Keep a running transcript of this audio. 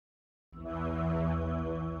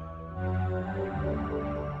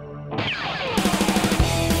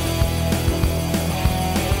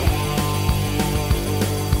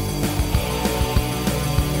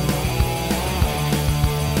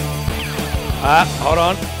Hold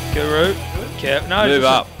on. Guru. No, Move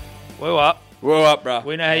up. Woo up. Woo up, bro.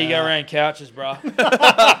 We know how you go around couches, bro.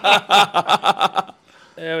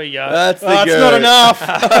 There we go. That's the That's guru. not enough.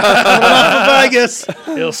 Not enough for Vegas.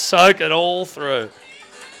 He'll soak it all through.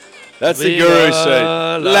 That's the Viva guru seat.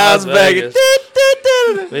 Las Las Vegas.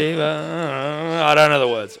 Viva. I don't know the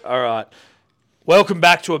words. All right. Welcome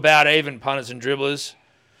back to About Even, punters and dribblers,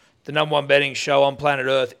 the number one betting show on planet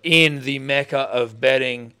Earth in the mecca of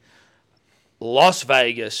betting, Las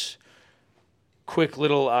Vegas. Quick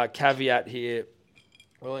little caveat here.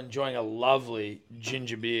 We're enjoying a lovely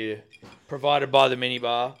ginger beer provided by the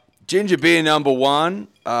minibar. Ginger beer number one.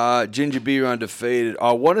 Ginger beer undefeated.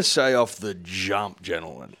 I want to say off the jump,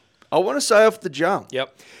 gentlemen.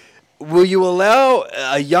 Yep. Will you allow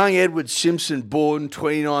a young Edward Simpson, born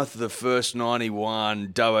 29th of the 1st, 91,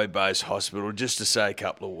 Dubbo Base Hospital, just to say a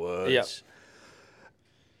couple of words?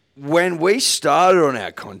 Yep. When we started on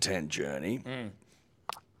our content journey,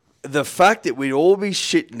 the fact that we'd all be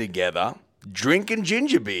sitting together, drinking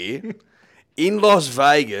ginger beer in Las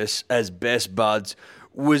Vegas as best buds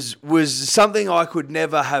was something I could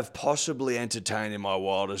never have possibly entertained in my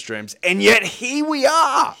wildest dreams. And yet here we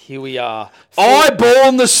are. Here we are.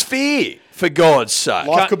 Eyeball the sphere, for God's sake.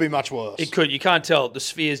 Life could be much worse. It could. You can't tell. The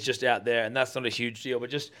sphere's just out there, and that's not a huge deal. But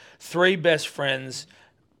just three best friends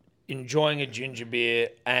enjoying a ginger beer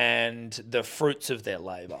and the fruits of their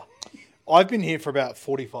labour. I've been here for about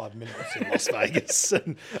 45 minutes in Las Vegas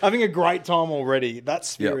and having a great time already. That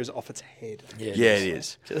sphere is off its head. Yeah, it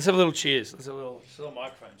is. Let's have a little cheers. Let's have a little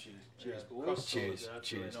microphone cheers.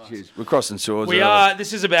 Cheers. We're crossing swords. We are.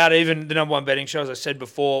 This is About Even, the number one betting show. As I said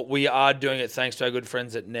before, we are doing it thanks to our good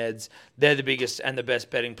friends at Ned's. They're the biggest and the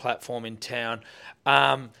best betting platform in town.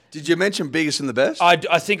 Did you mention biggest and the best? I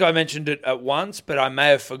think I mentioned it at once, but I may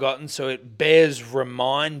have forgotten, so it bears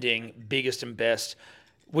reminding biggest and best.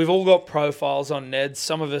 We've all got profiles on Ned's.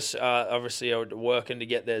 Some of us obviously are working to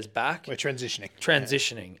get theirs back. We're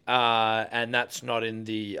transitioning. And that's not in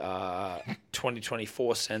the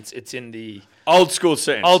 2024 sense. It's in the Old school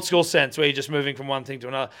sense. where you're just moving from one thing to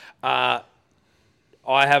another. I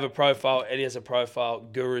have a profile. Eddie has a profile.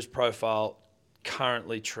 Guru's profile.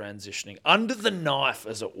 Currently transitioning. Under the knife,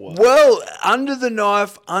 as it were. Well, under the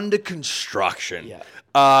knife, under construction. Yeah.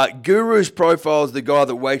 Guru's profile is the guy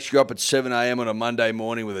that wakes you up at 7 a.m. on a Monday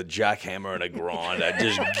morning with a jackhammer and a grinder.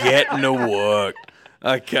 Just getting to work.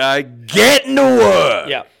 Okay? Getting to work.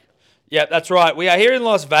 Yeah. Yeah, that's right. We are here in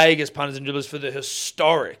Las Vegas, punters and dribblers, for the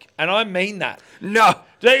historic. And I mean that. No.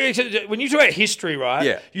 When you talk about history, right?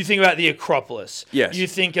 Yeah. You think about the Acropolis. Yes. You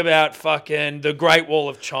think about fucking the Great Wall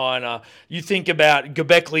of China. You think about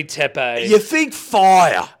Göbekli Tepe. You think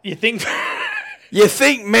fire. You think... You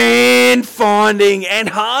think man finding and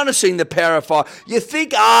harnessing the power of fire. You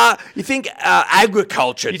think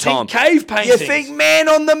agriculture, You Tom. think cave You paintings. think man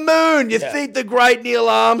on the moon. You Yeah. think the great Neil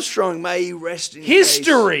Armstrong. May he rest in peace.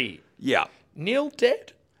 history. Yeah. Neil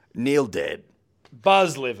dead. Neil dead.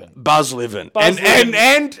 Buzz living. Buzz living. Buzz living.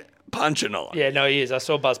 And punching on. Yeah, no, he is. I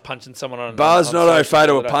saw Buzz punching someone on. Buzz on not only social afraid to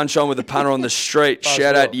the a other day. punch on with a punter on the street. Buzz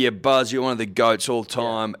Shout will. out to you, Buzz. You're one of the goats all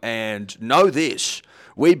time. And know this.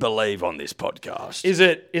 We believe on this podcast. Is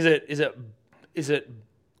it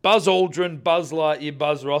Buzz Aldrin, Buzz Lightyear,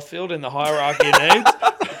 Buzz Rothfield in the hierarchy of needs?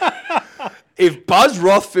 If Buzz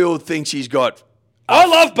Rothfield thinks he's got... I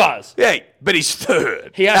love Buzz. Yeah, but he's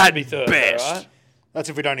third. He has at to be third, best. right? That's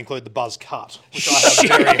if we don't include the buzz cut, which I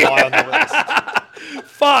have very high on the list.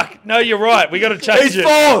 Fuck. No, you're right. We got to change He's it.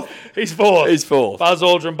 fourth. He's fourth. He's fourth. Buzz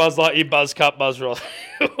Aldrin, Buzz Lightyear, Buzz Cup, Buzz Roth.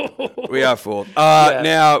 We are fourth. Yeah.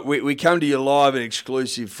 Now, we come to you live and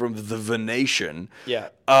exclusive from the Venetian. Yeah.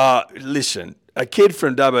 Listen, a kid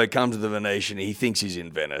from Dubbo comes to the Venetian, he thinks he's in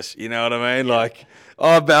Venice. You know what I mean? Like,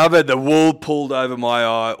 I've had the wool pulled over my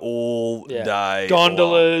eye all Yeah. day.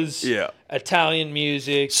 Gondolas. Yeah. Italian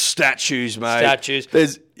music. Statues, mate. Statues.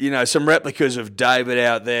 There's, some replicas of David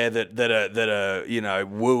out there that are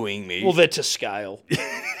wooing me. Well, they're to scale.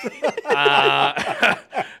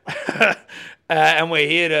 And we're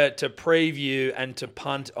here to preview and to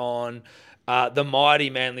punt on the mighty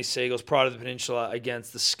Manly Seagulls, pride of the peninsula,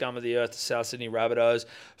 against the scum of the earth, the South Sydney Rabbitohs,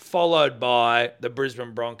 followed by the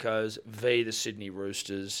Brisbane Broncos v. the Sydney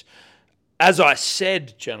Roosters. As I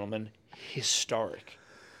said, gentlemen, historic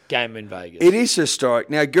game in Vegas. It is historic.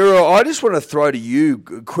 Now, Guru, I just want to throw to you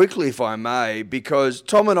quickly, if I may, because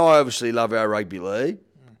Tom and I obviously love our rugby league.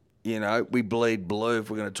 We bleed blue if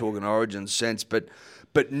we're going to talk in origin sense, but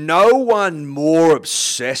no one more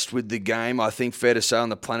obsessed with the game, I think, fair to say, on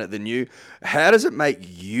the planet than you. How does it make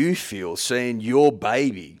you feel seeing your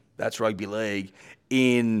baby, that's rugby league,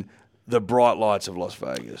 in the bright lights of Las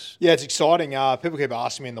Vegas. Yeah, it's exciting. People keep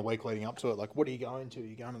asking me in the week leading up to it, like, what are you going to? Are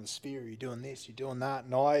you going to the Sphere? Are you doing this? Are you doing that?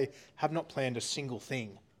 And I have not planned a single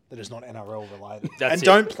thing that is not NRL related. That's it.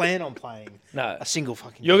 Don't plan on playing No. a single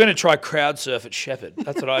fucking You're thing. going to try crowd surf at Shepherd.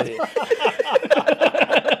 That's what I hear.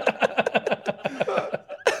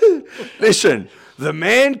 Listen, the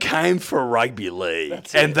man came for rugby league,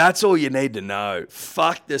 and that's all you need to know.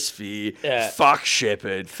 Fuck the Sphere. Yeah. Fuck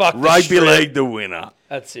Shepherd. Fuck the rugby strip. league, the winner.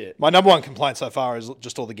 That's it. My number one complaint so far is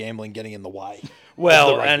just all the gambling getting in the way. of the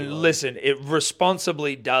Well, rugby and league. listen, it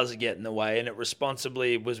responsibly does get in the way, and it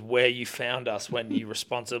responsibly was where you found us when you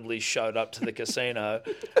responsibly showed up to the casino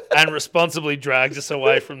and responsibly dragged us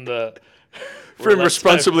away from the From roulette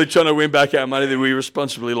responsibly trying to win back our money that we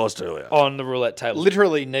responsibly lost earlier. table, on the roulette table.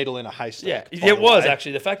 Literally needle in a haystack. Yeah, by it the was way.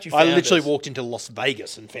 actually the fact you I found literally us. walked into Las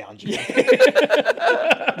Vegas and found you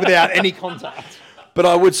without any contact. But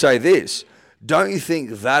I would say this. Don't you think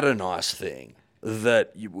that a nice thing?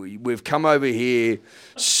 That we've come over here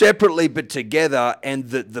separately but together, and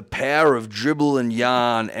that the power of dribble and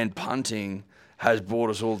yarn and punting has brought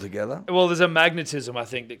us all together? Well, there's a magnetism, I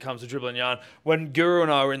think, that comes to dribble and yarn. When Guru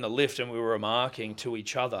and I were in the lift and we were remarking to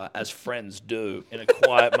each other, as friends do, in a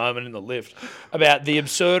quiet moment in the lift, about the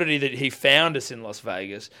absurdity that he found us in Las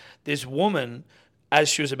Vegas, this woman, as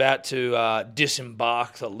she was about to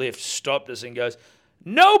disembark the lift, stopped us and goes,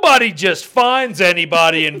 "Nobody just finds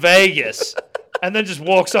anybody in Vegas." And then just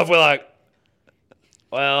walks off. We're like,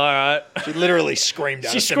 well, all right. She literally screamed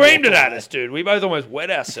at She us. screamed it at us, dude. We both almost wet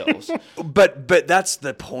ourselves. But that's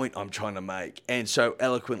the point I'm trying to make, and so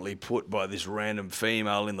eloquently put by this random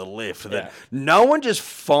female in the lift, that Yeah. no one just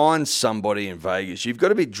finds somebody in Vegas. You've got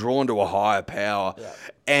to be drawn to a higher power,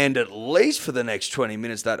 and at least for the next 20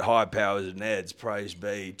 minutes, that higher power is Ned's. Praise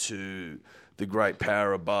be to the great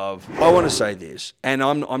power above. I want to say this, and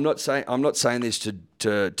I'm not saying this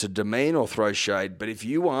to demean or throw shade, but if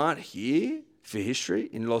you aren't here for history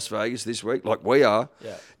in Las Vegas this week, like we are,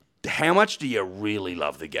 how much do you really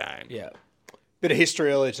love the game? Yeah. Bit of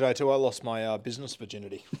history earlier today too. I lost my business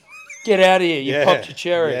virginity. Get out of here. You popped your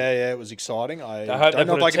cherry. Yeah, it was exciting. I I hope don't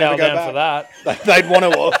they know put if a I can towel ever down go back. for that. They'd want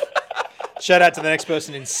to have. Shout out to the next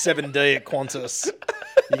person in 7D at Qantas.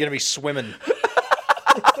 You're going to be swimming.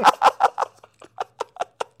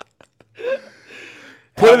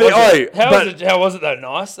 How How was it though?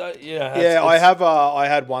 Nice. I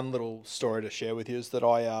had one little story to share with you. Is that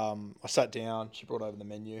I sat down. She brought over the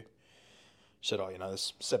menu. She said, "Oh,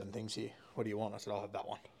 there's 7 things here. What do you want?" I said, "I'll have that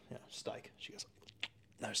one. Yeah, steak." She goes,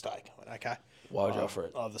 "No steak." I went, "Okay." Why would you offer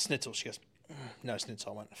it? Oh, the schnitzel. She goes, "No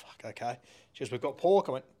schnitzel." I went, "Fuck, okay." She goes, "We've got pork."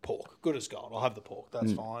 I went, "Pork, good as gold. I'll have the pork.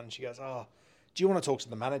 That's fine." She goes, "Oh, do you want to talk to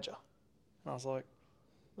the manager?" And I was like,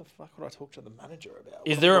 "The fuck would I talk to the manager about?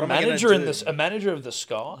 Is What- there what a am I gonna manager in do? this? A manager of the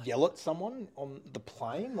sky? Yell at someone on the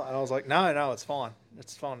plane?" And I was like, no, it's fine.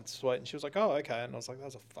 It's fine. It's sweet. And she was like, "Oh, okay." And I was like, that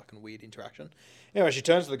was a fucking weird interaction. Anyway, she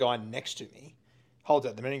turns to the guy next to me, holds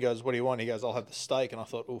out the menu, and goes, "What do you want?" He goes, "I'll have the steak." And I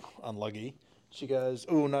thought, "Ooh, unlucky." She goes,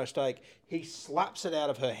 "Ooh, no steak." He slaps it out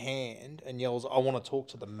of her hand and yells, "I want to talk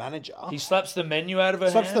to the manager." He slaps the menu out of her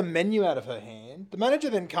Slaps the hand. menu out of her hand. The manager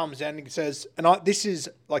then comes down and says, this is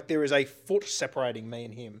like there is a foot separating me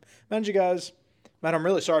and him. Manager goes, "Mate, I'm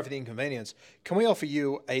really sorry for the inconvenience. Can we offer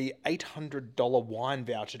you a $800 wine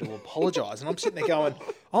voucher to apologise?" And I'm sitting there going,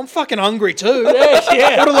 "I'm fucking hungry too. Yeah.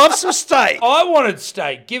 I would have loved some steak." I wanted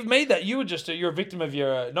steak. Give me that. You're a victim of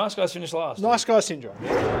your nice guys finish last. Nice guy syndrome.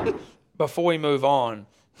 Yeah. Before we move on,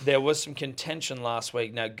 there was some contention last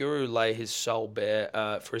week. Now, Guru lay his soul bare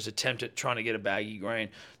for his attempt at trying to get a baggy green.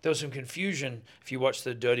 There was some confusion if you watch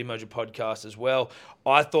the Dirty Mojo podcast as well.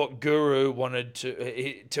 I thought Guru wanted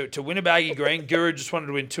to win a baggy green. Guru just wanted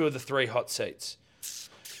to win 2 of the 3 hot seats.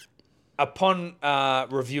 Upon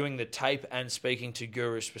reviewing the tape and speaking to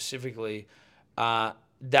Guru specifically,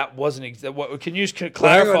 that wasn't. Can you just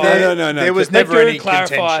clarify? No. There was Let never Guru any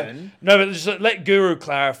clarify. contention. No, but just let Guru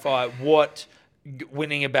clarify what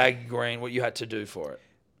winning a baggy green, what you had to do for it.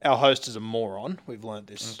 Our host is a moron. We've learned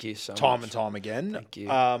this Thank you so time much. and time again. Thank you.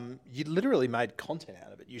 You literally made content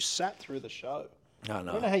out of it. You sat through the show. No, I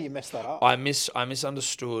don't know how you messed that up. I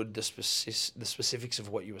misunderstood the specifics of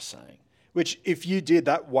what you were saying. Which, if you did,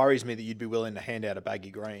 that worries me that you'd be willing to hand out a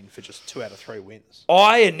baggy green for just 2 out of 3 wins.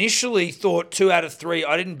 I initially thought 2 out of 3.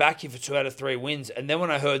 I didn't back you for 2 out of 3 wins. And then when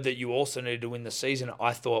I heard that you also needed to win the season,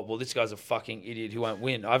 I thought, well, this guy's a fucking idiot who won't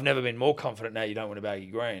win. I've never been more confident now you don't win a baggy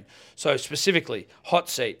green. So specifically, hot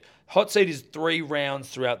seat. Hot seat is 3 rounds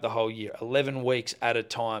throughout the whole year, 11 weeks at a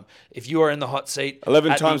time. If you are in the hot seat...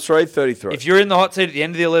 11 at times the- 3, 33. If you're in the hot seat at the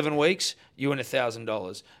end of the 11 weeks, you win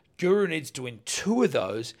 $1,000. Guru needs to win 2 of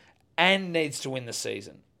those and needs to win the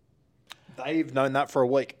season. They've known that for a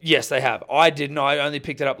week. Yes, they have. I didn't. I only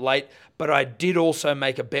picked it up late, but I did also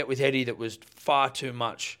make a bet with Eddie that was far too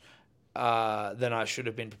much than I should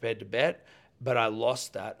have been prepared to bet. But I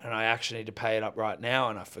lost that, and I actually need to pay it up right now,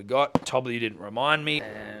 and I forgot. Tobley didn't remind me.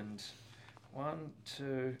 And 1,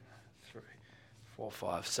 2, 3, 4,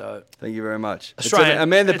 5. So Thank you very much. Australian. A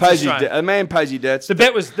man that It's pays you, Australian. a man pays you debts. the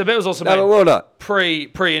bet was also No, but made well done.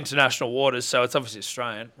 pre international waters, so it's obviously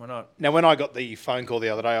Australian. We're not. Now, when I got the phone call the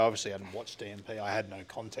other day, I obviously hadn't watched DMP. I had no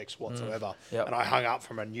context whatsoever. Yep. And I hung up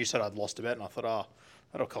from it, and you said I'd lost a bet, and I thought, oh,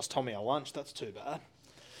 that'll cost Tommy a lunch. That's too bad.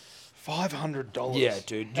 $500. Yeah,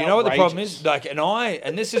 dude. Do you know what the problem is? Like,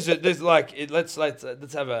 this is let's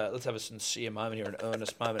have a sincere moment here, an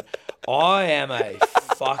earnest moment. I am a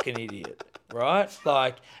fucking idiot, right?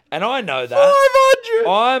 Like, and I know that 500.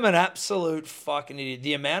 I'm an absolute fucking idiot.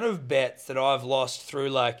 The amount of bets that I've lost through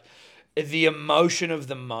like the emotion of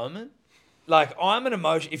the moment. Like, I'm an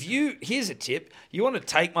emotion. Here's a tip: you want to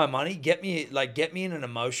take my money, get me in an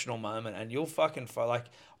emotional moment, and you'll fucking like.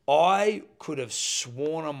 I could have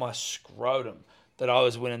sworn on my scrotum that I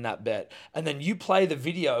was winning that bet. And then you play the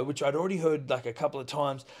video, which I'd already heard like a couple of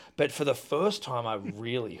times, but for the first time I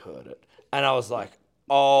really heard it. And I was like,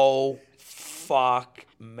 oh, fuck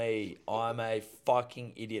me. I'm a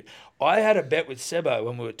fucking idiot. I had a bet with Sebo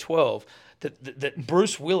when we were 12 that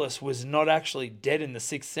Bruce Willis was not actually dead in The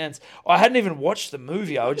Sixth Sense. I hadn't even watched the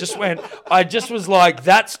movie. I just was like,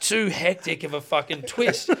 that's too hectic of a fucking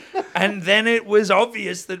twist. And then it was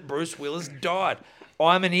obvious that Bruce Willis died.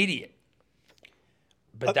 I'm an idiot.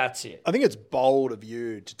 But that's it. I think it's bold of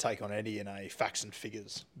you to take on Eddie in a facts and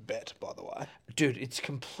figures bet, by the way. Dude, it's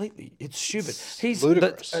stupid. He's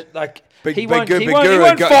ludicrous. He won't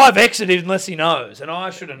 5x it unless he knows, and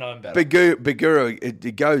I should have known better. Big Guru,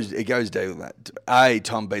 it goes deep with that.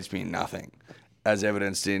 Tom beats me in nothing, as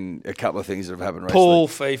evidenced in a couple of things that have happened recently. Pool,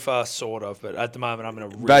 FIFA, sort of, but at the moment I'm in a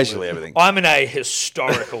basically everything. I'm in a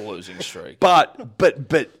historical losing streak. But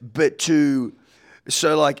to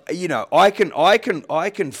so like, you know, I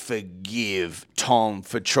can forgive Tom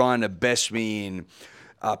for trying to best me in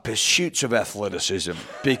pursuits of athleticism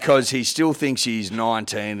because he still thinks he's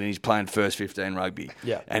 19 and he's playing first 15 rugby.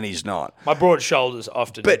 Yeah. And he's not. My broad shoulders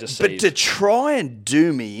often deceive. But to try and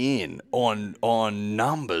do me in on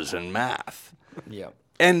numbers and math. Yeah.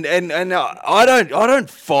 And I don't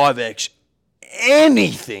 5x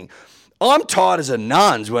anything. I'm tight as a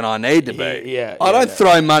nun's when I need to be. I don't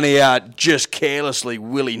throw money out just carelessly,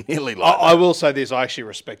 willy-nilly like I will say this. I actually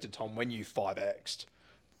respected Tom when you 5x'd.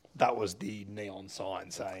 That was the neon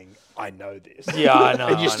sign saying, I know this. Yeah, I know.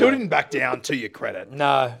 And you still didn't back down, to your credit.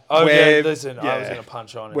 No. Oh, Where- listen, I was yeah. going to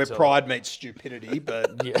punch on it. Where pride meets stupidity,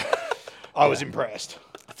 but I was impressed.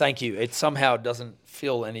 Thank you. It somehow doesn't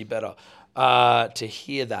feel any better to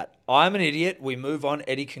hear that. I'm an idiot. We move on.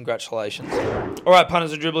 Eddie, congratulations. All right,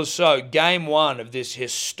 punters and dribblers. So, game one of this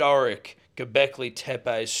historic Göbekli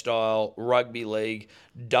Tepe style rugby league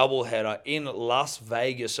doubleheader in Las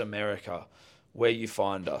Vegas, America, where you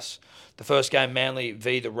find us. The first game, Manly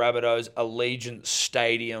v. the Rabbitohs, Allegiant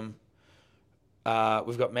Stadium.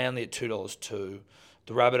 We've got Manly at $2.02.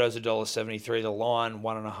 The Rabbitohs $1.73. The line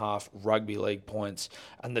 1.5 rugby league points,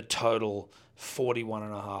 and the total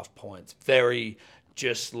 41.5 points. Very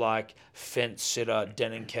just like fence sitter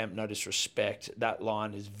Dennenkemp, no disrespect. That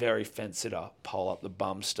line is very fence sitter, pull up the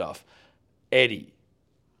bum stuff. Eddie,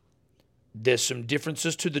 there's some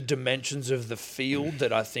differences to the dimensions of the field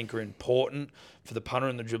that I think are important for the punter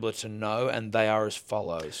and the dribbler to know, and they are as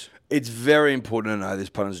follows. It's very important to know this,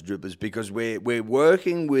 punters and dribblers, because we're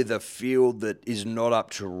working with a field that is not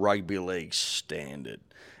up to rugby league standard.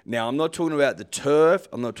 Now, I'm not talking about the turf,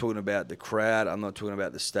 I'm not talking about the crowd, I'm not talking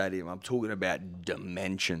about the stadium, I'm talking about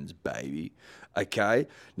dimensions, baby. Okay?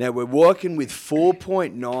 Now, we're working with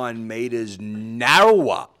 4.9 metres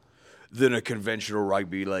narrower than a conventional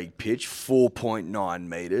rugby league pitch, 4.9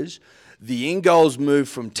 metres. The in-goals move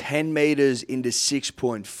from 10 metres into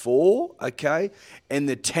 6.4, okay? And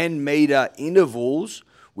the 10-metre intervals,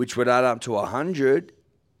 which would add up to 100,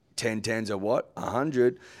 10 tens are what?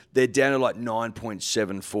 100. They're down to like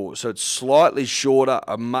 9.74. So it's slightly shorter,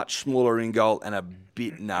 a much smaller in-goal, and a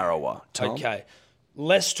bit narrower. Tom? Okay.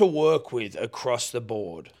 Less to work with across the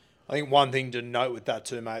board. I think one thing to note with that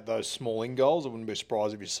too, mate, those small in goals, I wouldn't be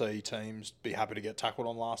surprised if you see teams be happy to get tackled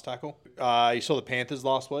on last tackle. You saw the Panthers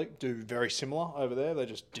last week do very similar over there. They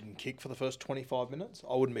just didn't kick for the first 25 minutes.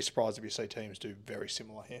 I wouldn't be surprised if you see teams do very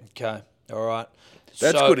similar here. Okay. All right.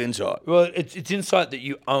 That's good insight. Well, it's insight that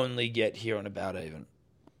you only get here on About Even.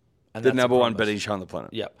 And The that's number a one promise. betting show on the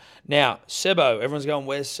planet. Yep. Now, Sebo, everyone's going,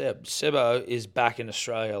 where's Seb? Sebo is back in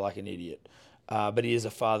Australia like an idiot. but he is a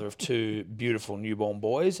father of 2 beautiful newborn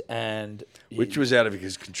boys, and Which was out of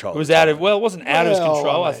his control. it was out of it wasn't out of his Well,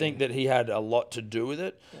 control. I I mean- think that he had a lot to do with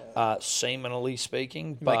it, seminally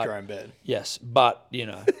speaking. Make But your own bed. yes, but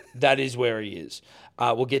that is where he is.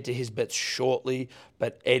 We'll get to his bets shortly,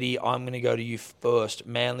 but Eddie, I'm going to go to you first.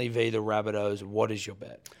 Manly v the Rabbitohs. What is your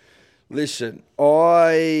bet? Listen,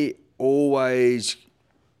 I always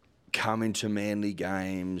come into Manly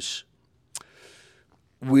games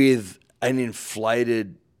with an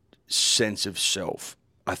inflated sense of self.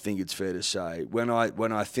 I think it's fair to say. When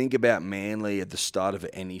I think about Manly at the start of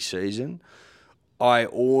any season, I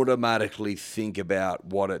automatically think about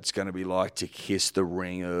what it's going to be like to kiss the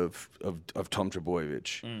ring of Tom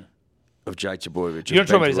Trbojevic, of Jake Trbojevic. You're not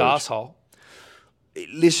talking of about Ben his Trbojevic. asshole.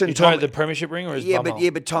 Listen, You're talking Tom, about the premiership ring or his yeah,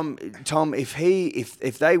 bumhole? but Tom,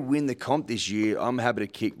 if they win the comp this year, I'm happy to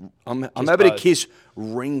kick. I'm happy to both. kiss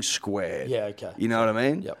ring squared. Yeah, okay. You know what I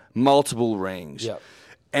mean? Yep. Multiple rings. Yep.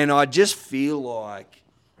 And I just feel like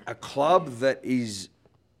a club that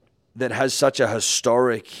has such a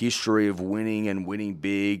historic history of winning and winning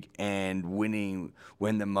big and winning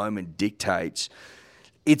when the moment dictates.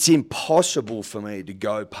 It's impossible for me to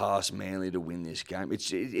go past Manly to win this game.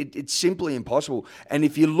 It's simply impossible. And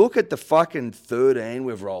if you look at the fucking 13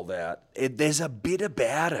 we've rolled out, there's a bit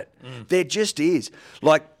about it. There just is.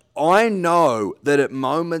 Like, I know that at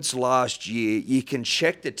moments last year you can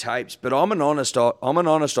check the tapes, but I'm an honest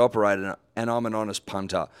operator and I'm an honest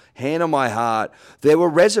punter. Hand on my heart, there were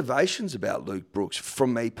reservations about Luke Brooks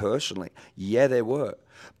from me personally. Yeah, there were.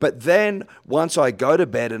 But then once I go to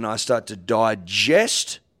bed and I start to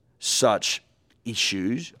digest such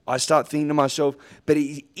issues, I start thinking to myself, but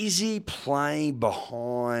is he playing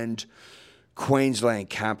behind Queensland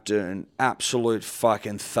captain, absolute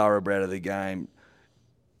fucking thoroughbred of the game,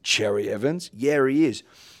 Cherry Evans? Yeah, he is.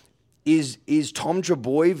 Is Tom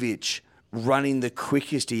Trbojevic running the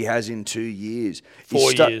quickest he has in 2 years?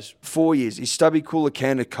 4 years. 4 years. Is Stubby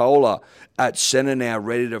Cola at centre now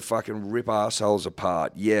ready to fucking rip arseholes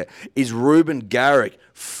apart? Yeah. Is Ruben Garrick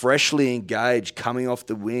freshly engaged coming off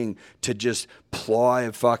the wing to just ply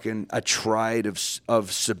a trade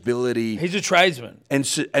of stability? He's a tradesman. And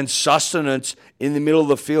sustenance in the middle of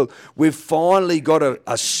the field. We've finally got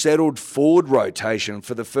a settled forward rotation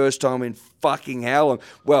for the first time in fucking how long?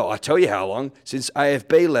 Well, I tell you how long. Since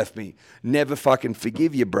AFB left me. Never fucking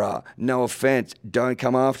forgive you, brah. No offense. Don't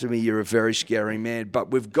come after me. You're a very scary man. But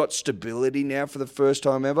we've got stability now for the first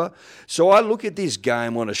time ever. So I look at this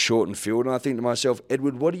game on a shortened field and I think to myself,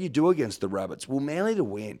 Edward, what do you do against the Rabbits? Well, Manly to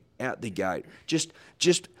win out the gate. Just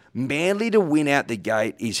Manly to win out the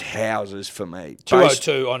gate is houses for me.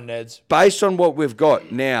 202 on Neds. Based on what we've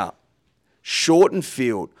got now, shortened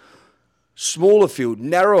field, smaller field,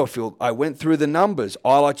 narrower field. I went through the numbers.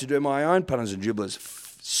 I like to do my own punters and dribblers.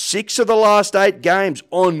 6 of the last 8 games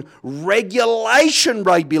on regulation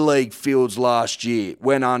rugby league fields last year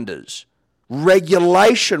went unders.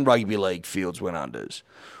 Regulation rugby league fields went unders.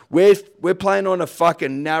 We're playing on a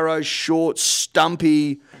fucking narrow, short,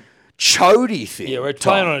 stumpy, chody thing. Yeah, we're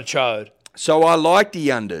playing on a chode. So I like the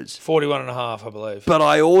unders. 41.5, I believe. But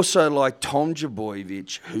I also like Tom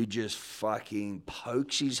Trbojevic, who just fucking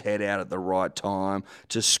pokes his head out at the right time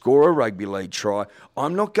to score a rugby league try.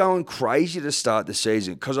 I'm not going crazy to start the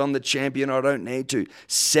season because I'm the champion. I don't need to.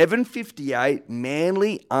 758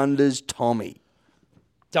 Manly unders Tommy.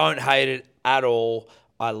 Don't hate it at all.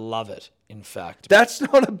 I love it, in fact. That's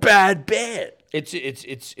not a bad bet.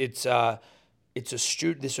 It's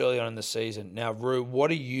astute this early on in the season. Now, Rue, what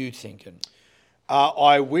are you thinking?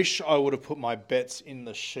 I wish I would have put my bets in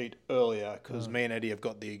the sheet earlier because me and Eddie have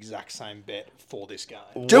got the exact same bet for this game.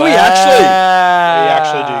 Do we actually? We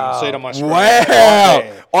actually do. You can see it on my screen. Wow. Right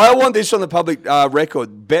there. I want this on the public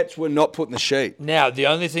record. Bets were not put in the sheet. Now, the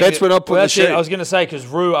only thing Bets were not put in the that's it. sheet. I was going to say because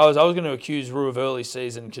Rue, I was going to accuse Rue of early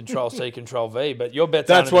season Control C, Control V, but your bets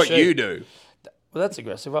aren't That's in the what sheet. you do. Well, that's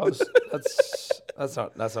aggressive. That's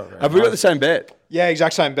not very Have we got the same bet? Yeah,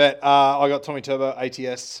 exact same bet. I got Tommy Turbo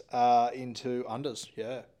ATS into unders.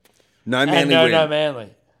 Yeah. No And Manly no, win. no Manly.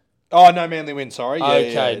 Oh, no Manly win. Sorry. Yeah,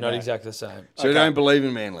 Okay, yeah, not no. exactly the same. So you don't believe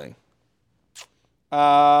in Manly?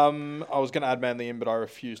 I was going to add Manly in, but I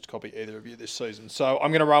refused to copy either of you this season. So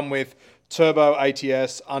I'm going to run with Turbo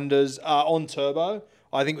ATS unders on Turbo.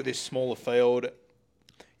 I think with this smaller field,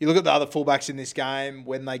 you look at the other fullbacks in this game,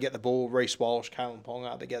 when they get the ball, Reece Walsh, Kalen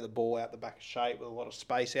Ponga, they get the ball out the back of shape with a lot of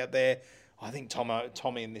space out there. I think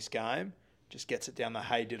Tommy in this game just gets it down the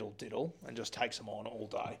hey diddle diddle and just takes them on all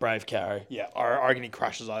day. Brave carry. Yeah, I reckon he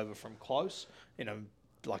crashes over from close in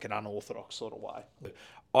like an unorthodox sort of way.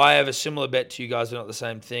 I have a similar bet to you guys, but not the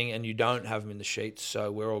same thing, and you don't have them in the sheets,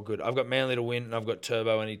 so we're all good. I've got Manly to win, and I've got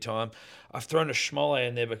Turbo anytime. I've thrown a Schmolle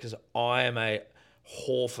in there because I am a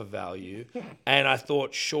whore for value, and I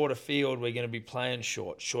thought shorter field, we're going to be playing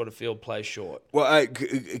short. Shorter field, play short. Well,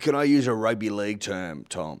 can I use a rugby league term,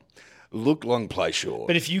 Tom? Look long, play short.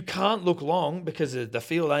 But if you can't look long because the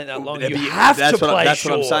field ain't that long, Yeah, you but have to play That's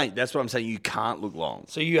short. what I'm saying. That's what I'm saying. You can't look long.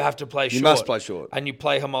 So you have to play short. You must play short. And you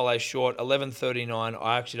play Hamole short, 11.39.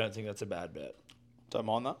 I actually don't think that's a bad bet. Don't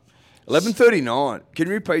mind that. 11.39. Can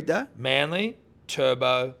you repeat that? Manly,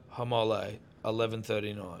 Turbo, Hamole,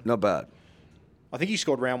 11.39. Not bad. I think he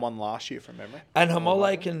scored round 1 last year from memory. And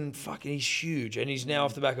Hamole he's huge. And he's now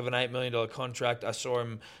off the back of an $8 million contract. I saw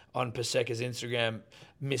him on Paseka's Instagram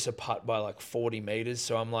miss a putt by like 40 metres.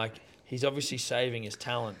 So I'm like, he's obviously saving his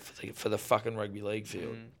talent for the fucking rugby league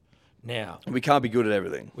field. Now, We can't be good at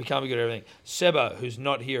everything. we can't be good at everything. Sebo, who's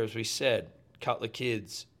not here, as we said, Cutler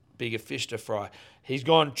Kids, bigger fish to fry. He's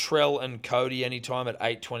gone Trell and Cody anytime at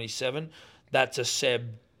 8.27. That's a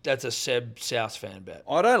Seb South fan bet.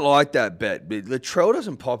 I don't like that bet, but Latrell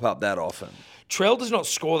doesn't pop up that often. Trell does not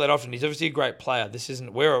score that often. He's obviously a great player. This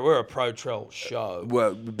isn't we're a pro Trell show.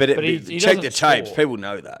 Well, he check the doesn't tapes. score. People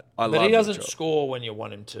know that. But he doesn't score when you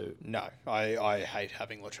want him to. No, I hate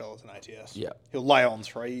having Latrell as an ATS. Yeah. He'll lay on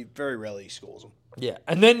 3. Very rarely he scores them. Yeah,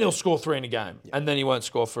 and then he'll score 3 in a game, and then he won't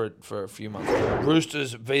score for a few months.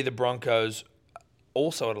 Roosters v the Broncos,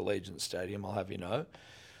 also at Allegiant Stadium, I'll have you know.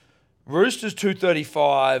 Roosters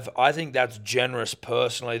 235. I think that's generous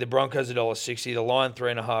personally. The Broncos $1.60. The line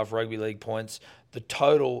 3.5 rugby league points. The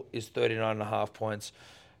total is 39.5 points.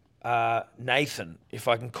 Nathan, if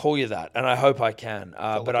I can call you that, and I hope I can,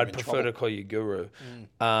 but I'd prefer to call you Guru.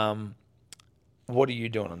 What are you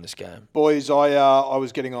doing on this game? Boys, I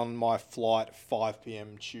was getting on my flight 5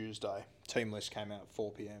 p.m. Tuesday. Team list came out at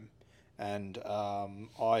 4 p.m. And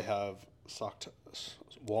I have sucked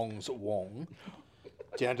Wong's Wong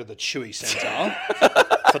down to the Chewy Centre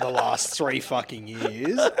for the last 3 fucking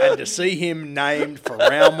years. And to see him named for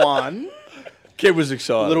round 1, Kid was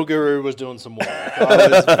excited. Little Guru was doing some work. I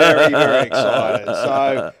was very, very excited.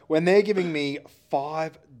 So when they're giving me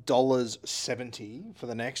 $5.70 for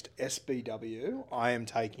the next SBW, I am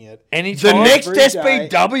taking it. the Anytime? next every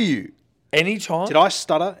day. SBW. Anytime? Did I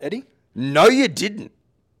stutter, Eddie? No, you didn't.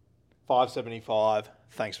 $5.75.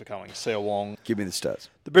 Thanks for coming. See you, Wong. Give me the stats.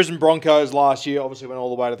 The Brisbane Broncos last year obviously went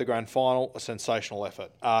all the way to the grand final. A sensational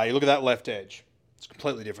effort. You look at that left edge. It's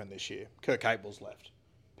completely different this year. Kirk Capel's left.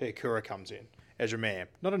 Pierre Kura comes in. Ezra Mam,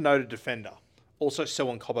 not a noted defender. Also,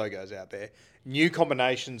 Selwyn Cobbo goes out there. New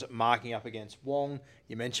combinations marking up against Wong.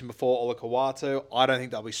 You mentioned before Ola Kawatu. I don't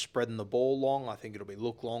think they'll be spreading the ball long. I think it'll be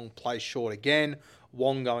look long, play short again.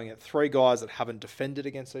 Wong going at 3 guys that haven't defended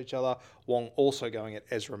against each other. Wong also going at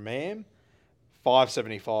Ezra Mam.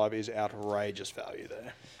 $5.75 is outrageous value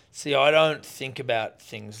there. See, I don't think about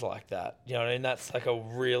things like that. You know what I mean? That's like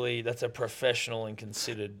that's a professional and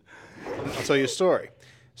considered. I'll tell you a story.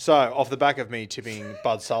 So, off the back of me tipping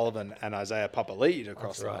Bud Sullivan and Isaiah Papali'i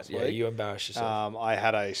across last Yeah, week, you embarrass yourself. I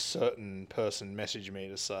had a certain person message me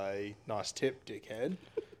to say, "Nice tip, dickhead,"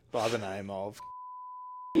 by the name of.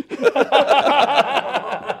 There you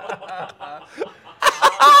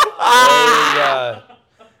go.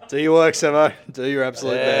 Do your work, Semo. Do your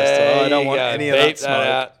absolute best. I don't want any of that smoke.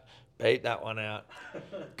 out. Beat that one out.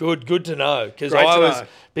 Good to know because Great to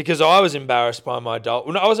I was embarrassed by my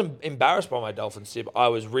Dolphins. I wasn't embarrassed by my Dolphins tip. I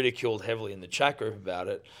was ridiculed heavily in the chat group about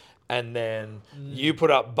it, and then you put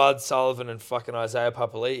up Bud Sullivan and fucking Isaiah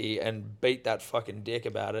Papali'i and beat that fucking dick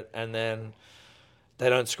about it, and then they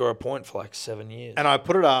don't score a point for like 7 years. And I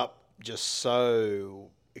put it up just so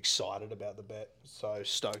excited about the bet, so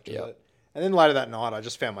stoked with Yep. it. And then later that night, I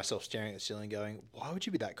just found myself staring at the ceiling, going, "Why would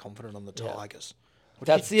you be that confident on the Tigers?" What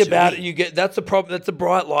are That's you the about doing? you get. That's the problem. That's the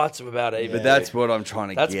bright lights of about even. But that's what I'm trying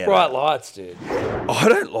to That's get bright at. lights, dude. I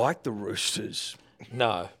don't like the Roosters.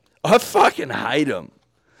 No. I fucking hate them.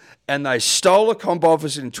 And they stole a comp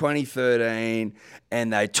office in 2013,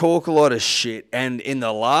 and they talk a lot of shit. And in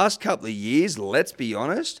the last couple of years, let's be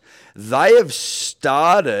honest, they have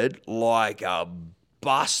started like a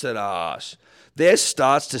busted ass. Their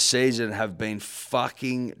starts to season have been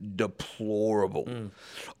fucking deplorable.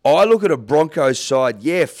 I look at a Broncos side,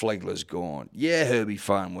 yeah, Flegler's gone. Yeah, Herbie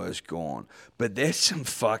Farnworth's gone. But there's some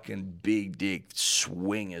fucking big dick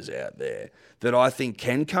swingers out there that I think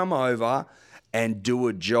can come over and do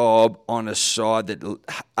a job on a side that,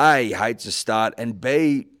 A, hates to start, and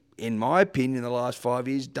B, in my opinion, the last 5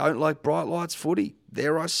 years, don't like bright lights footy.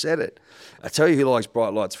 There, I said it. I tell you who likes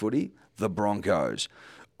bright lights footy? The Broncos.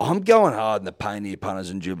 I'm going hard in the paint here, punters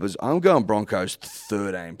and dribblers. I'm going Broncos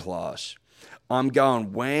 13 plus. I'm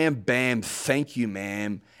going wham, bam, thank you,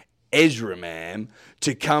 ma'am, Ezra, ma'am,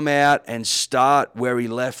 to come out and start where he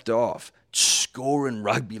left off, scoring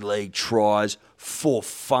rugby league tries for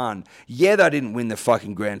fun. Yeah, they didn't win the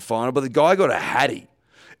fucking grand final, but the guy got a hattie.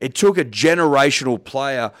 It took a generational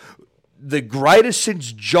player, the greatest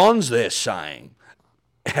since John's, they're saying,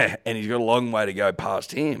 and he's got a long way to go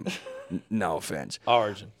past him. No offense.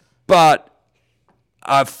 Origin. But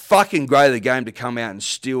a fucking great of the game to come out and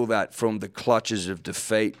steal that from the clutches of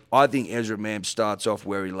defeat. I think Ezra Mam starts off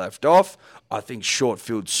where he left off. I think short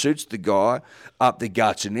field suits the guy, up the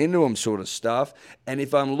guts and into him sort of stuff. And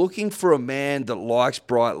if I'm looking for a man that likes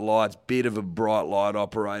bright lights, bit of a bright light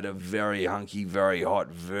operator, very hunky, very hot,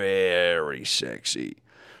 very sexy,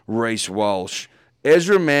 Reece Walsh.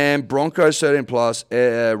 Ezra Mam, Broncos 13 plus,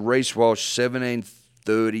 Reece Walsh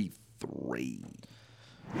 1733.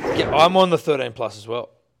 Yeah, I'm on the 13 plus as well.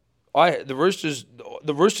 The Roosters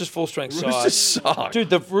full strength side. Roosters suck. Dude,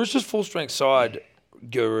 the Roosters full strength side,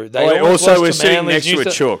 Guru. We're sitting next to a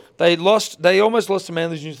chook. They almost lost to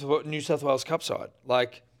Manly's New South Wales Cup side.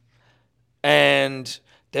 And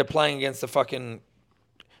they're playing against the fucking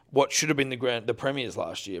what should have been the premiers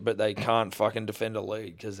last year, but they can't fucking defend a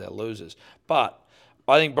league because they're losers. But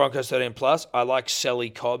I think Broncos 13 plus. I like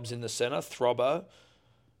Selly Cobbs in the centre, Throbbo.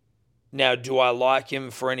 Now, do I like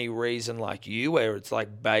him for any reason like you, where it's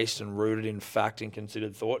like based and rooted in fact and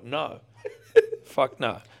considered thought? No. Fuck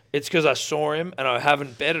no. It's because I saw him and I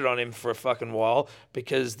haven't betted on him for a fucking while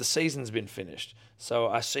because the season's been finished. So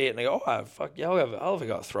I see it and I go, oh, fuck yeah, I'll have a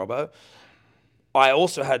go at Throbbo. I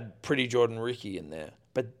also had Pretty Jordan Ricky in there.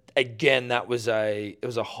 But again, it was a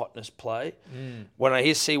hotness play. When I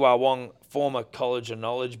hear Siwa Wong, former College of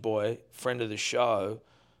Knowledge boy, friend of the show,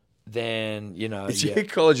 then, Is he a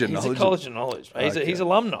College of Knowledge? He's a College of Knowledge. Okay. He's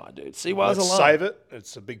alumni, dude. Siwa's alumni. Save it.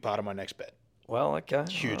 It's a big part of my next bet. Well, okay.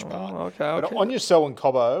 Huge part. Okay. But on your Selwyn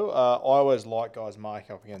Cobbo, I always like guys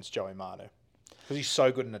marking up against Joey Manu because he's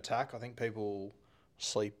so good in attack. I think people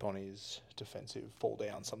sleep on his defensive fall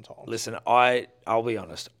down sometimes. Listen, I'll be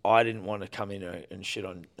honest. I didn't want to come in and shit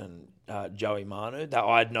on Joey Manu. That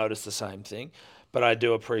I'd noticed the same thing, but I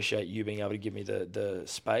do appreciate you being able to give me the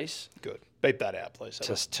space. Good. Beat that out, please.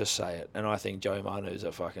 To say it. And I think Joey Manu's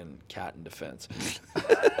a fucking cat in defence.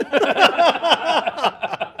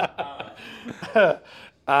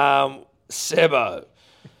 Sebo.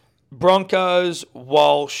 Broncos,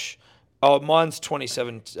 Walsh. Oh, mine's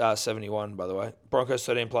 27.71, by the way. Broncos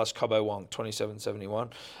 13 plus, Cobbo Wong 27.71.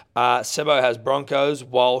 Sebo has Broncos,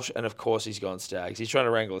 Walsh, and of course he's gone Stags. He's trying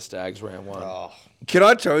to wrangle the Stags round one. Oh. Can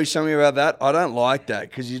I tell you something about that? I don't like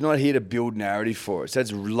that because he's not here to build narrative for us.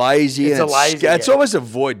 That's lazy. It's almost a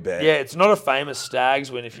void bet. Yeah, it's not a famous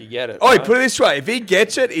Stags win if you get it. Oh, right? put it this way: if he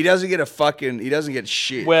gets it, he doesn't get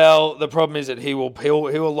shit. Well, the problem is that he will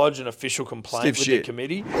lodge an official complaint with the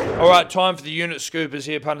committee. All right, time for the unit scoopers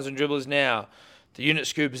here, punters and dribblers. Now, the unit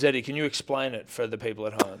scoopers, Eddie. Can you explain it for the people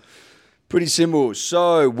at home? Pretty simple.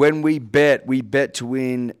 So when we bet to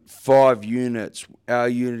win 5 units. Our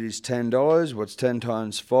unit is $10. What's 10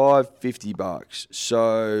 times 5? $50.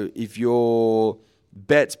 So if your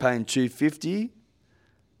bet's paying $2.50,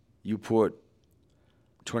 you put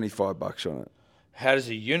 $25 on it. How does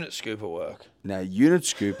a unit scooper work? Now, unit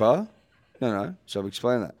scooper, no. So I've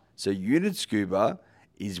explained that. So unit scooper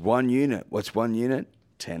is 1 unit. What's 1 unit?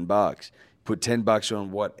 $10. Put $10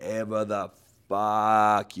 on whatever the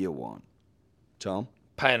fuck you want. Tom?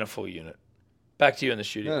 Paying a full unit. Back to you in the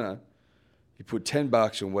studio. No. You put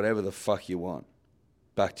 $10 on whatever the fuck you want.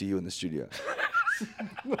 Back to you in the studio.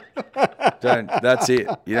 That's it.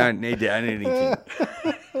 You don't need to add anything.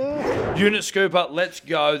 Unit scooper, let's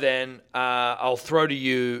go then. I'll throw to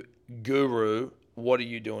you, Guru. What are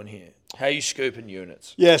you doing here? How are you scooping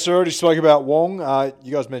units? Yeah, so I already spoke about Wong.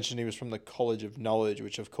 You guys mentioned he was from the College of Knowledge,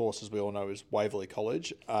 which, of course, as we all know, is Waverley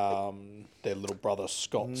College. Their little brother,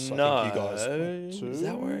 Scots. No. I think you guys went to. Is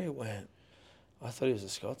that where he went? I thought he was a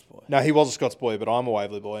Scots boy. No, he was a Scots boy, but I'm a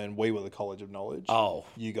Waverley boy, and we were the College of Knowledge. Oh.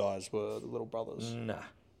 You guys were the little brothers. Nah.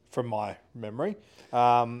 From my memory.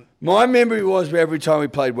 My memory was every time we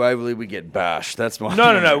played Waverley, we get bashed. That's my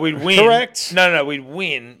No, we'd win. Correct. No, we'd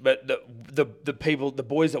win, but the people, the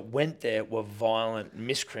boys that went there were violent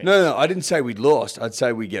miscreants. No, I didn't say we'd lost. I'd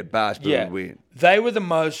say we'd get bashed, but we'd win. They were the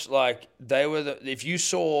most, if you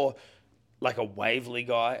saw like a Waverley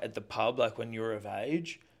guy at the pub, like when you were of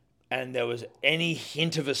age, and there was any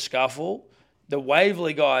hint of a scuffle, the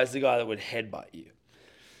Waverley guy is the guy that would headbutt you.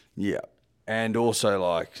 Yeah. And also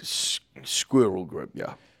like squirrel grip,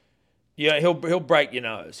 yeah. Yeah, he'll break your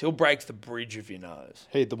nose. He'll break the bridge of your nose.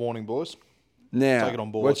 Heed the warning, boys. Now, Take it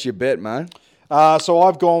on board. what's your bet, mate? So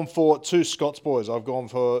I've gone for 2 Scots boys. I've gone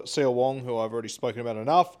for Seal Wong, who I've already spoken about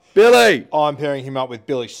enough. Billy. I'm pairing him up with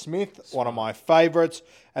Billy Smith, one of my favourites.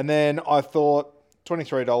 And then I thought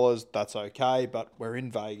 $23, that's okay, but we're in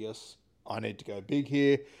Vegas. I need to go big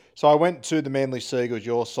here. So I went to the Manly Seagulls,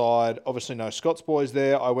 your side. Obviously no Scots boys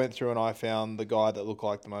there. I went through and I found the guy that looked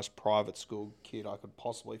like the most private school kid I could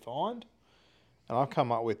possibly find. And I've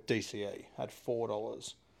come up with DCE at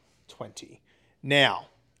 $4.20. Now,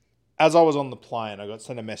 as I was on the plane, I got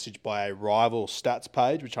sent a message by a rival stats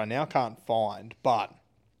page, which I now can't find. But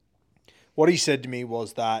what he said to me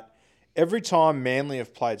was that every time Manly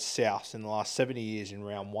have played South in the last 70 years in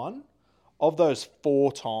round 1, of those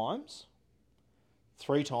 4 times,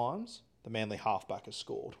 3 times, the Manly halfback has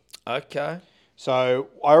scored. Okay. So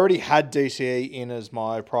I already had DCE in as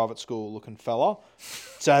my private school looking fella.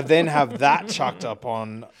 So then have that chucked up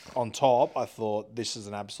on top, I thought this is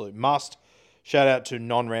an absolute must. Shout out to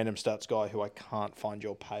non-random stats guy who I can't find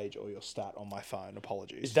your page or your stat on my phone.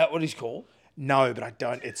 Apologies. Is that what he's called? No, but I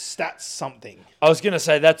don't. It's stats something. I was going to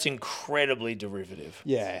say that's incredibly derivative.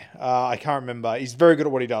 Yeah, I can't remember. He's very good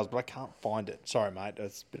at what he does, but I can't find it. Sorry, mate.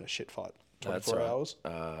 It's been a shit fight. 24 That's hours.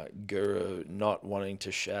 Guru not wanting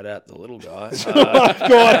to shout out the little guy.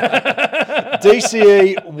 God.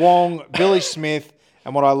 DCE, Wong, Billy Smith,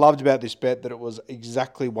 and what I loved about this bet that it was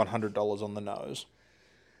exactly $100 on the nose.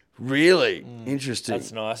 Really? Interesting.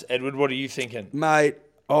 That's nice. Edward, what are you thinking? Mate,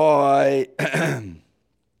 I've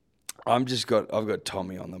got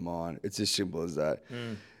Tommy on the mind. It's as simple as that.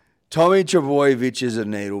 Tommy Trbojevic is a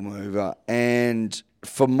needle mover, and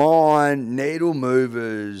for mine, needle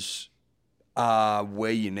movers are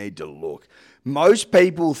where you need to look. Most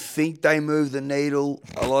people think they move the needle.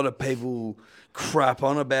 A lot of people crap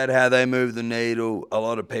on about how they move the needle. A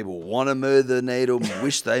lot of people want to move the needle,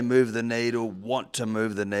 wish they move the needle, want to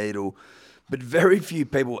move the needle. But very few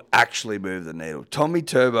people actually move the needle. Tommy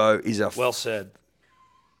Turbo is a... Well said.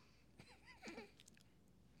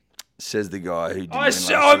 Says the guy who didn't win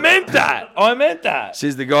last I week. meant that. I meant that.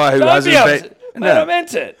 Says the guy who Don't hasn't be upset. beat... Mate, I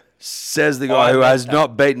meant it. Says the I guy who meant has that.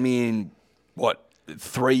 not beaten me in,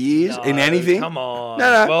 3 years in No, anything? Come on.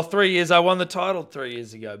 No. Well, 3 years. I won the title 3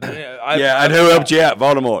 years ago. But Yeah, and who helped you out?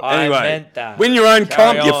 Voldemort. I Anyway, meant that. win your own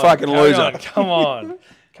Carry comp, you on, fucking carry loser. on. Come on.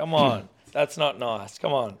 Come on. That's not nice.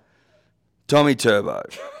 Come on. Tommy Turbo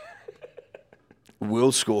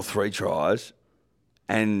will score 3 tries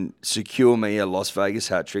and secure me a Las Vegas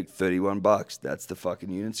hat trick, $31. That's the fucking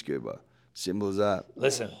unit, Scuba. Simple as that.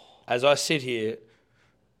 Listen, as I sit here,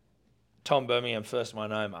 Tom Birmingham first my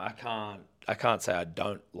name. I can't say I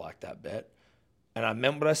don't like that bet, and I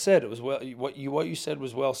meant what I said. It was what you said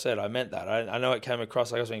was well said. I meant that. I know it came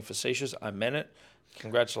across like I was being facetious. I meant it.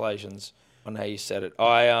 Congratulations on how you said it.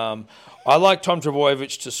 I like Tom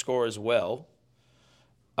Trbojevic to score as well,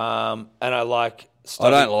 and I like. I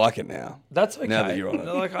don't like it now. That's okay. Now that you're on it.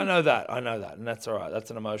 Like I know that, and that's all right.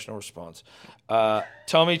 That's an emotional response.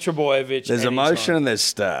 Tommy Trbojevic. There's anytime. emotion and there's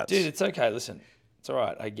stats. Dude, it's okay. Listen, it's all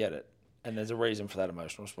right. I get it. And there's a reason for that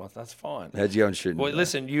emotional response. That's fine. How'd you go and shoot? Well,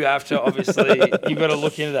 listen, you have to obviously, you've got to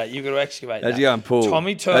look into that. You've got to excavate How'd that. you go and pull?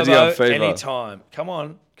 Tommy How'd you go and Turbo, fever? anytime. Come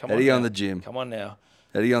on. How'd you go in the gym? Come on now.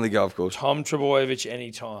 How'd you go on the golf course? Tom Trbojevic,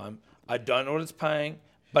 anytime. I don't know what it's paying,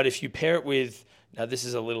 but if you pair it with, now this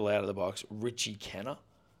is a little out of the box, Richie Kenner.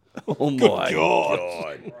 Oh my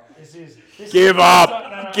God. This Give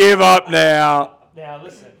up. Give up now. Now,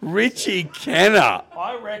 listen. Richie Kenner.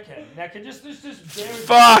 I reckon. Now, can just bear with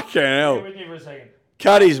Fucking bear hell. with me for a second.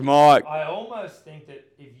 Cut his mic. I almost think that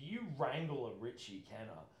if you wrangle a Richie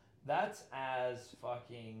Kenner, that's as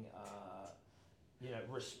fucking,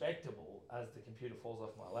 respectable as the computer falls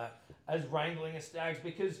off my lap as wrangling a Stags,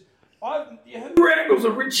 because who wrangles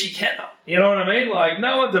a Richie Kenner? You know what I mean? Like,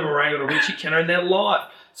 no one's ever wrangled a Richie Kenner in their life.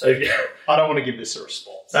 So if you, I don't want to give this a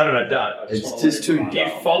response. no, don't. It's just too You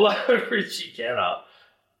follow Richie Kenner,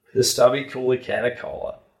 the Stubby Cooler Kenner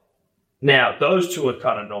collar. Now, those two are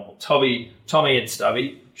kind of normal. Tommy and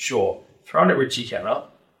Stubby, sure. Thrown at Richie Kenner.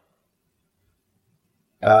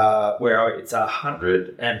 Where are we? It's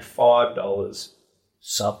 $105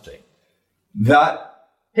 something.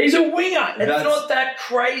 He's a winger. It's not that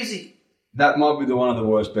crazy. That might be one of the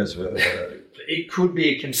worst bets I've ever heard. It could be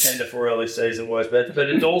a contender for early season worst bets, but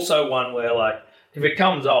it's also one where, like, if it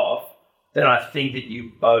comes off, then I think that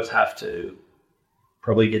you both have to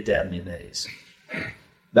probably get down on your knees.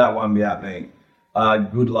 That won't be happening.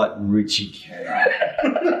 Good luck, Richie Kenner.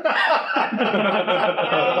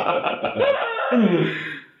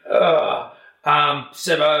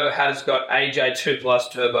 Sebo has got AJ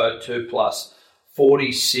 2+, Turbo 2+,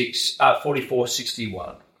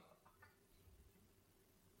 44.61.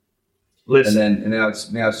 Listen, and now it's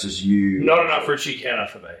just you. not enough Richie Kenner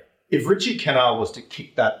for me. If Richie Kenner was to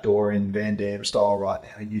kick that door in Van Damme style right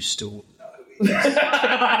now, you still know who he is.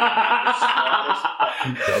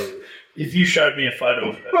 If you showed me a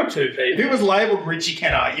photo of two people, If it was labelled Richie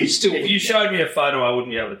Kenner, you still if you showed me a photo, I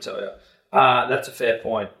wouldn't be able to tell you. That's a fair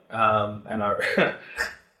point, and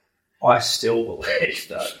I still believe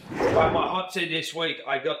that. My hot seat this week,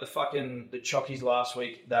 I got the Chockies last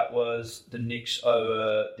week. That was the Knicks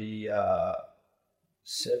over the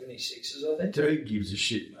 76ers, I think. Who gives a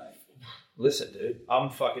shit, mate? Listen, dude, I'm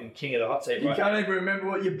fucking king of the hot seat. You right can't even remember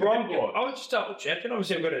what your bron was. I was just double checking.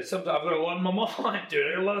 Obviously, I've got a lot on my mind, dude.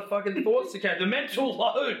 I've got a lot of fucking thoughts to carry. The mental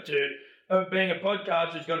load, dude, of being a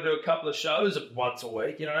podcaster who's got to do a couple of shows once a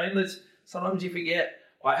week. You know what I mean? Sometimes you forget.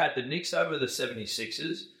 I had the Knicks over the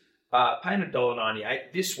 76ers, paying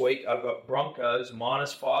 $1.98. This week, I've got Broncos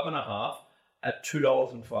minus 5.5 at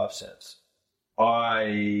 $2.05.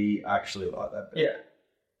 I actually like that bet. Yeah.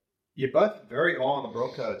 You're both very high on the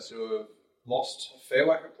Broncos, who have lost a fair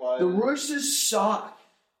whack of players. The Roosters suck.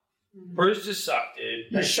 Roosters sucked, dude.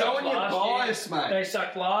 You're They sucked showing your last bias, year. mate. They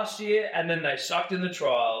sucked last year, and then they sucked in the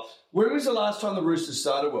trials. When was the last time the Roosters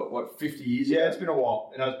started? What 50 years ago? Yeah, it's been a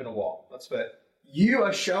while. It has been a while. That's fair. You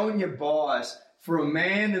are showing your bias for a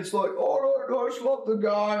man that's like, all right, I just love the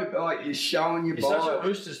guy. Like, you're showing your You're such a bias.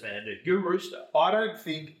 Roosters man, dude. Go Rooster. I don't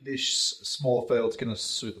think this smaller field's going to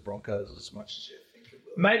suit the Broncos as much as you think it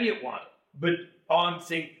will. Maybe it won't, but I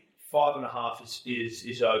think 5.5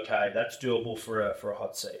 is okay. That's doable for a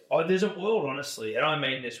hot seat. There's a world, honestly, and I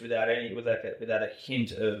mean this without a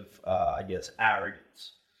hint of I guess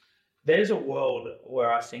arrogance. There's a world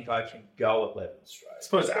where I think I can go 11 straight. I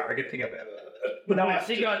suppose the arrogant thing about it. No, I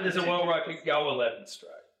think there's a world where I could go 11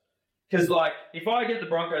 straight. Because, like, if I get the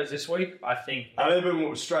Broncos this week, I think...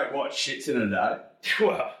 11 straight white shits in a day.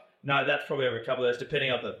 Well, no, that's probably over a couple of days,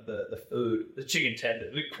 depending on the food, the chicken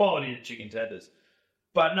tenders, the quality of the chicken tenders.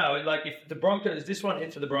 But no, like, if the Broncos, this one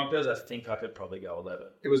hits for the Broncos, I think I could probably go 11.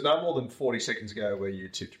 It was no more than 40 seconds ago where you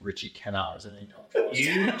tipped Richie Kenner as an anytime.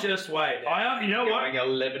 You just wait. You know what? Going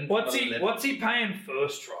 11. What's he paying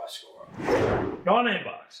first try scorer? $19.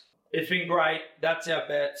 It's been great. That's our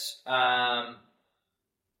bets.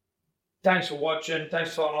 Thanks for watching.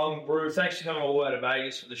 Thanks for following along, Brew. Thanks for coming all the way to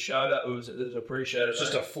Vegas for the show. That was appreciated. It's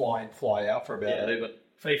just a fly in, fly out for about even.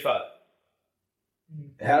 FIFA.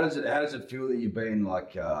 How does it feel that you've been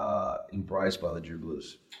like embraced by the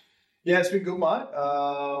dribblers? Yeah, it's been good, mate.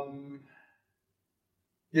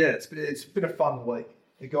 It's been a fun week.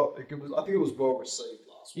 I think it was well received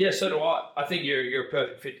last week. Yeah, so do I. I think you're a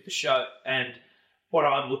perfect fit for the show, and what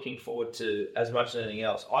I'm looking forward to as much as anything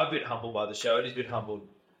else. I've been humbled by the show, and he's been humbled.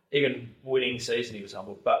 Even winning season, he was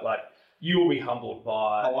humbled. But like, you will be humbled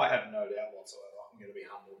by. Oh, I have no doubt whatsoever. I'm going to be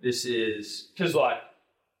humbled. This is because, like,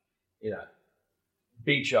 you know,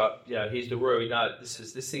 big shot. You know, he's the Roo. You know, this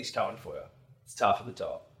thing's coming for you. It's tough at the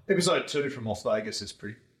top. Episode 2 from Las Vegas is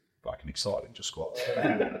pretty fucking exciting. Just quite. I don't know how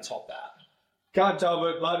we're going to top that. Can't tell,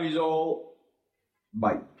 but love yous all.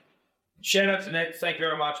 Mate. Shout out to Neds. Thank you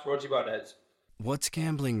very much. Brought to you by Neds. What's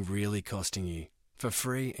gambling really costing you? For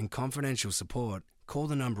free and confidential support, call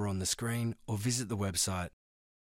the number on the screen or visit the website